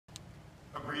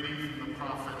reading from the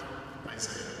prophet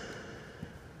Isaiah.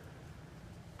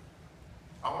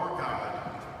 Our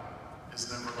God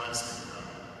is an everlasting God.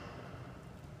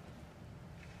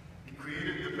 He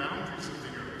created the boundaries of the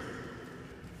earth.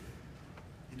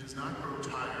 He does not grow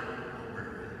tired or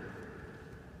weary.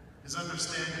 His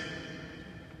understanding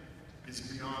is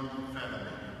beyond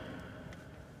fathoming.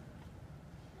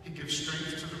 He gives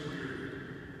strength to the weary.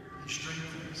 He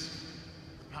strengthens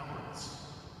the powerless.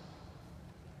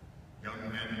 Young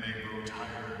men may grow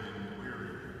tired and weary.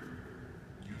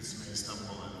 Youths may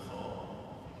stumble and fall.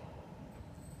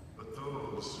 But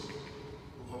those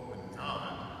who hope in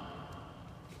God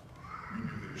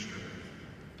renew their strength.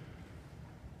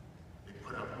 They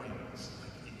put out wings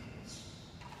like eagles.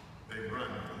 They run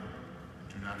and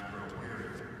do not grow weary,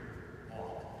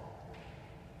 walk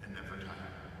and never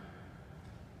tire.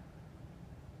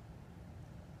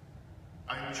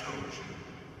 I chose you.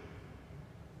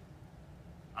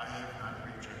 I have not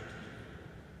rejected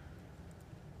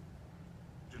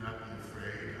you. Do not be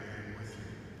afraid, I am with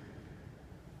you.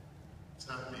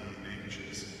 Stop being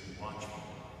anxious and watchful.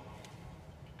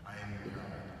 I am your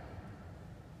God.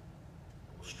 I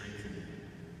will strengthen you.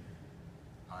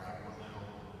 I will help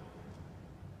you.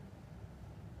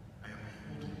 I am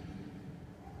holding you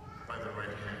by the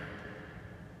right hand.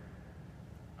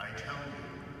 I tell you,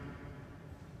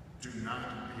 do not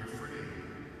be afraid.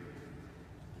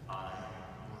 I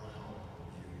will help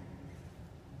you.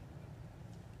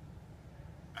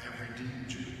 I have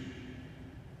redeemed you.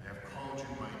 I have called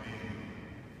you by name.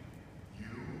 You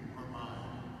are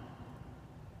mine.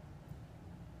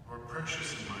 You are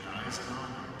precious in my eyes and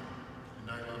honored,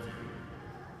 and I love you.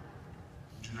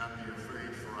 Do not be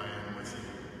afraid, for I am with you.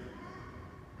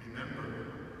 Remember,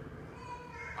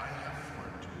 I have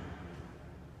formed you.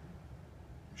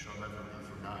 You shall never be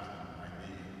forgotten by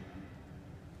me.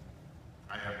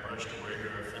 I have brushed away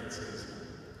your offenses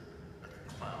like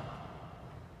a cloud,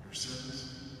 your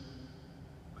sins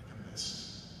like a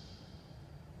mist.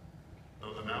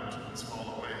 Though the mountains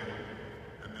fall away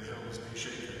and the hills be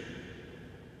shaken,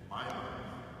 my love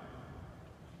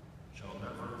shall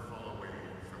never fall away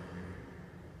from you,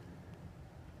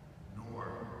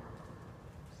 nor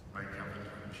my covenant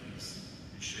of peace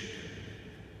be shaken,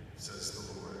 says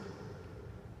the Lord,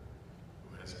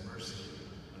 who has mercy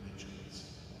on Egypt.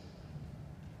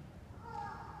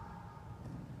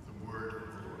 The word of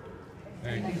the Lord.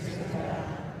 Thank you.